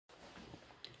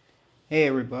Hey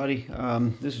everybody,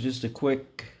 this is just a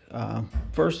quick,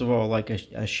 first of all, like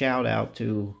a shout out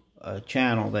to a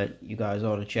channel that you guys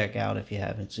ought to check out if you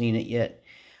haven't seen it yet.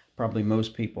 Probably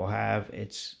most people have.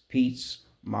 It's Pete's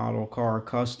Model Car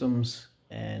Customs,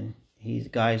 and the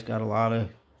guy's got a lot of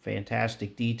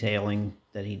fantastic detailing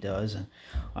that he does, and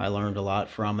I learned a lot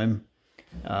from him.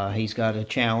 He's got a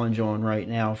challenge on right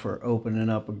now for opening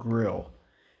up a grill.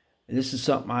 This is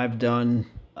something I've done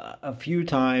a few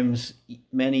times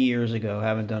many years ago.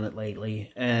 Haven't done it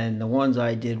lately, and the ones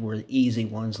I did were easy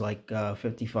ones, like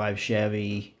 55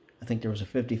 Chevy. I think there was a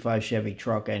 55 Chevy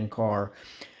truck and car.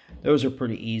 Those are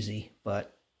pretty easy,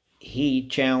 but he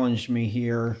challenged me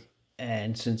here,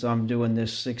 and since I'm doing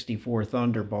this 64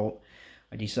 Thunderbolt,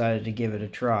 I decided to give it a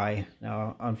try.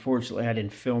 Now, unfortunately, I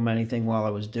didn't film anything while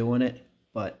I was doing it,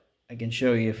 but I can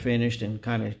show you finished and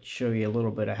kind of show you a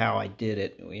little bit of how I did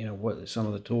it, you know, what some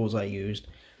of the tools I used.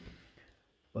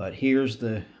 But here's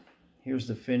the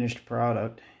finished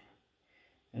product.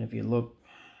 And if you look,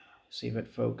 see if it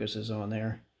focuses on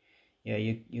there. Yeah,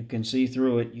 you can see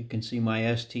through it. You can see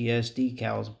my STS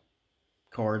decals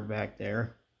card back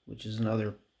there, which is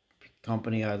another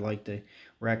company I'd like to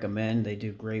recommend. They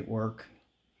do great work.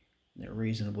 They're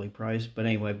reasonably priced. But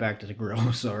anyway, back to the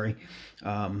grill. Sorry.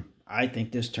 I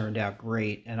think this turned out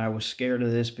great, and I was scared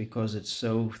of this because it's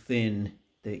so thin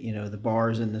that, you know, the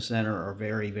bars in the center are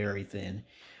very, very thin.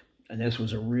 And this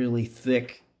was a really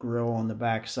thick grill on the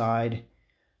back side.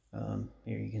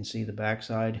 Here you can see the back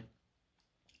side.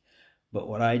 But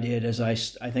what I did is I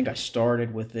think I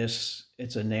started with this.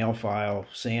 It's a nail file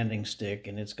sanding stick,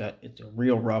 and it's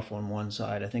real rough on one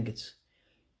side. I think it's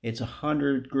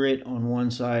 100 grit on one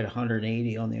side,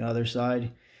 180 on the other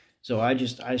side. So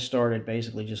I started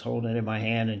basically just holding it in my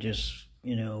hand and just,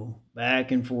 you know, back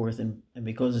and forth. And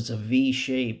because it's a V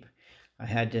shape, I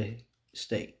had to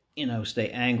stay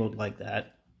angled like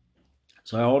that.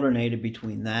 So I alternated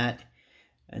between that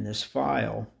and this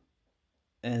file.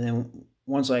 And then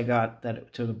once I got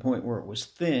that to the point where it was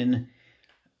thin,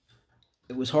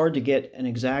 it was hard to get an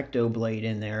X-Acto blade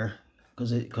in there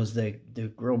because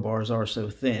the grill bars are so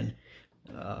thin.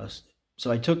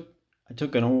 So I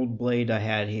took an old blade I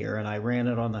had here, and I ran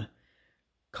it on the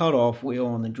cutoff wheel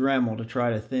on the Dremel to try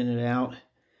to thin it out.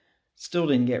 Still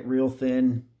didn't get real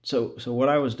thin. So what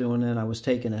I was doing then, I was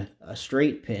taking a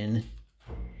straight pin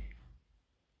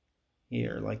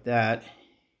here like that.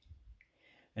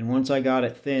 And once I got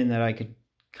it thin that I could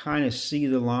kind of see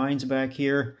the lines back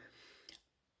here,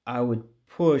 I would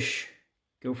push,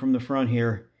 go from the front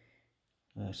here.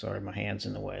 Sorry, my hand's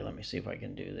in the way. Let me see if I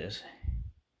can do this.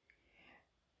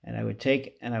 And I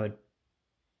would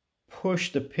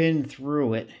push the pin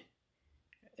through it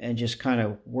and just kind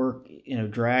of work, you know,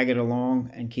 drag it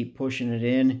along and keep pushing it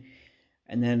in.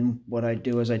 And then what I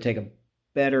do is I take a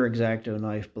better X-Acto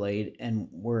knife blade, and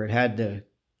where it had the,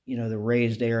 you know, the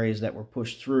raised areas that were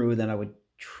pushed through, then I would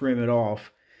trim it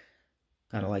off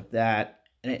kind of like that.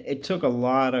 And it took a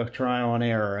lot of trial and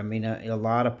error. I mean, a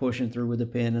lot of pushing through with the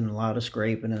pin and a lot of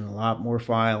scraping and a lot more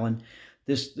filing.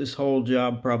 This whole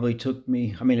job probably took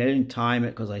me, I mean, I didn't time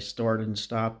it because I started and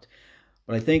stopped,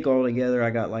 but I think altogether I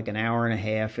got like an hour and a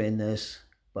half in this.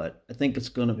 But I think it's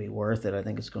going to be worth it. I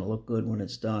think it's going to look good when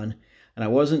it's done. And I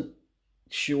wasn't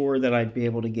sure that I'd be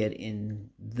able to get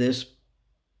in this,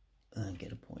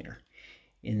 get a pointer,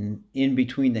 in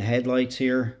between the headlights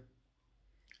here.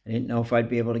 I didn't know if I'd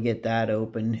be able to get that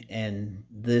open, and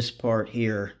this part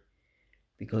here,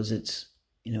 because it's,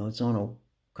 you know, it's on a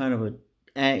kind of a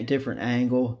different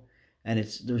angle, and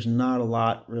there's not a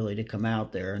lot really to come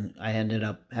out there, and I ended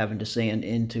up having to sand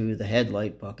into the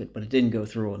headlight bucket, but it didn't go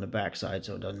through on the backside,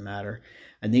 so it doesn't matter.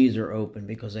 And these are open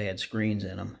because they had screens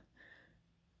in them.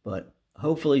 But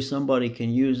hopefully somebody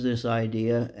can use this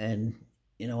idea, and,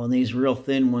 you know, on these real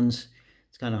thin ones,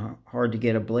 it's kind of hard to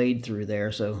get a blade through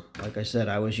there. So like I said,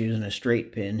 I was using a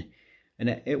straight pin,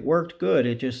 and it worked good.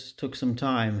 It just took some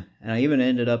time, and I even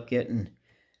ended up getting,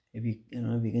 if you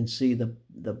can see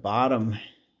the bottom,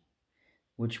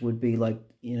 which would be like,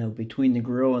 you know, between the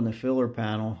grill and the filler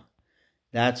panel,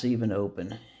 that's even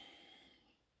open.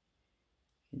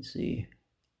 You can see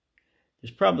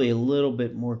there's probably a little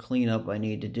bit more cleanup I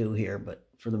need to do here, but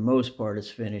for the most part it's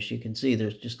finished. You can see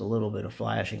there's just a little bit of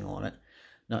flashing on it.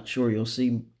 Not sure you'll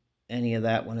see any of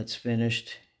that when it's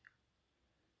finished.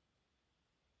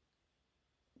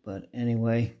 But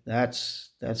anyway,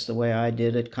 that's the way I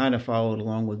did it. Kind of followed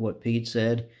along with what Pete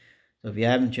said. So if you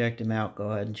haven't checked him out,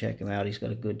 go ahead and check him out. He's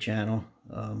got a good channel,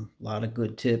 a lot of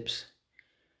good tips.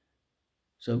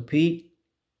 So Pete,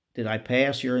 did I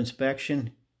pass your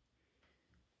inspection?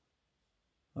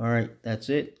 All right, that's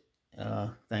it.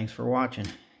 Thanks for watching.